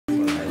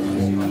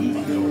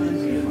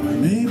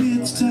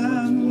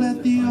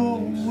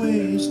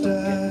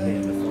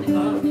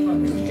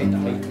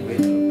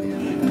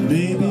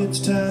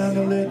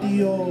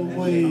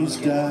ways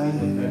die.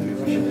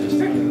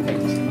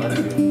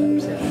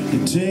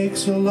 It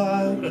takes a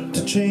lot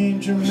to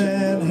change a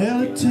man.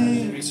 Hell, it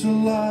takes a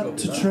lot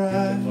to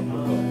try.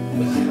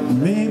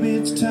 Maybe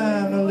it's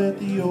time to let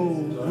the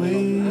old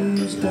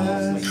ways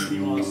die.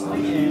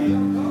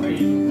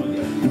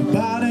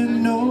 Nobody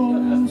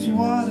knows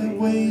what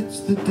awaits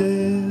the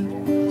dead.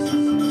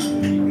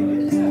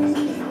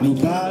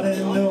 Nobody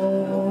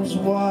knows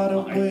what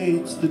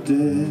awaits the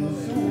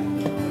dead.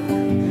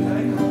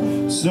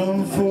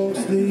 Some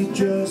folks, they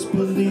just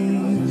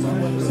believe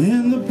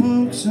in the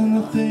books and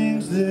the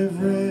things they've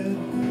read.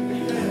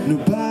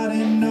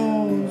 Nobody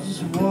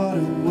knows what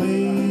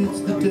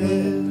awaits the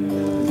dead.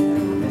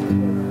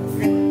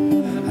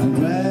 I'm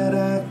glad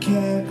I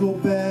can't go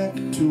back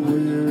to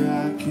where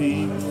I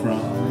came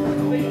from.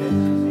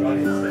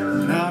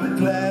 And I'm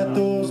glad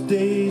those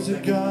days are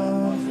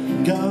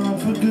gone, gone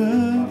for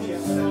good.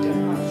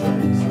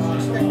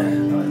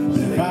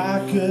 If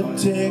I could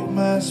take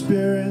my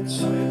spirits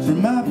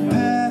from my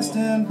past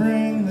and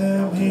bring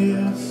them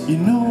here, you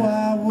know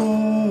I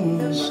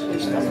would.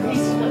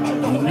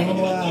 You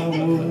know I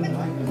would.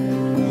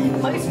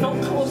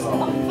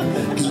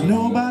 'Cause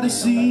nobody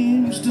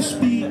seems to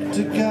speak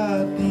to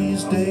God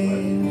these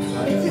days.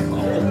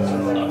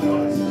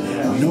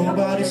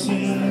 Nobody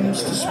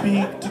seems to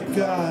speak to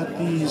God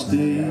these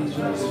days.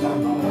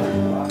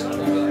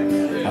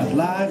 I'd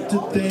like to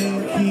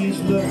think He's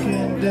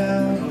looking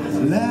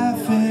down,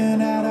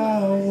 laughing at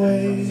our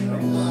ways.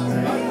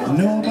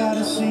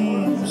 Nobody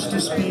seems to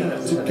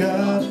speak to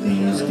God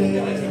these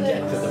days.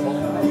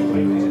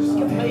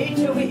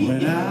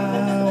 When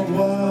I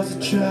was a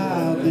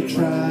child, they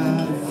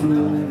tried to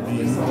fool me.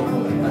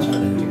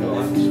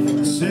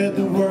 Said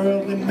the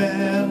worldly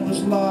man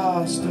was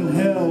lost and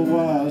hell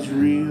was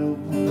real.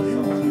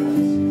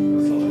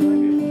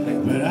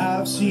 But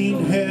I've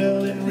seen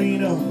hell in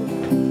Reno,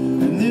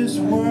 and this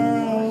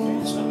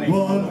world's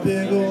one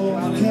big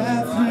old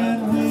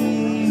Catherine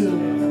wheel,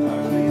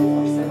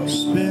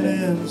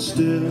 spinning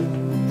still.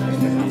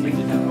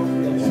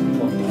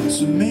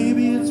 So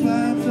maybe it's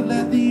time to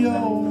let the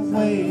old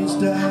ways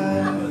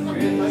die.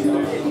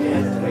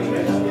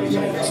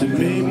 So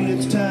maybe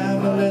it's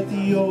time to let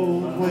the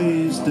old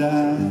ways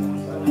die.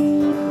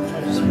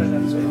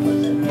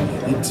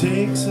 It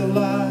takes a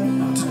lot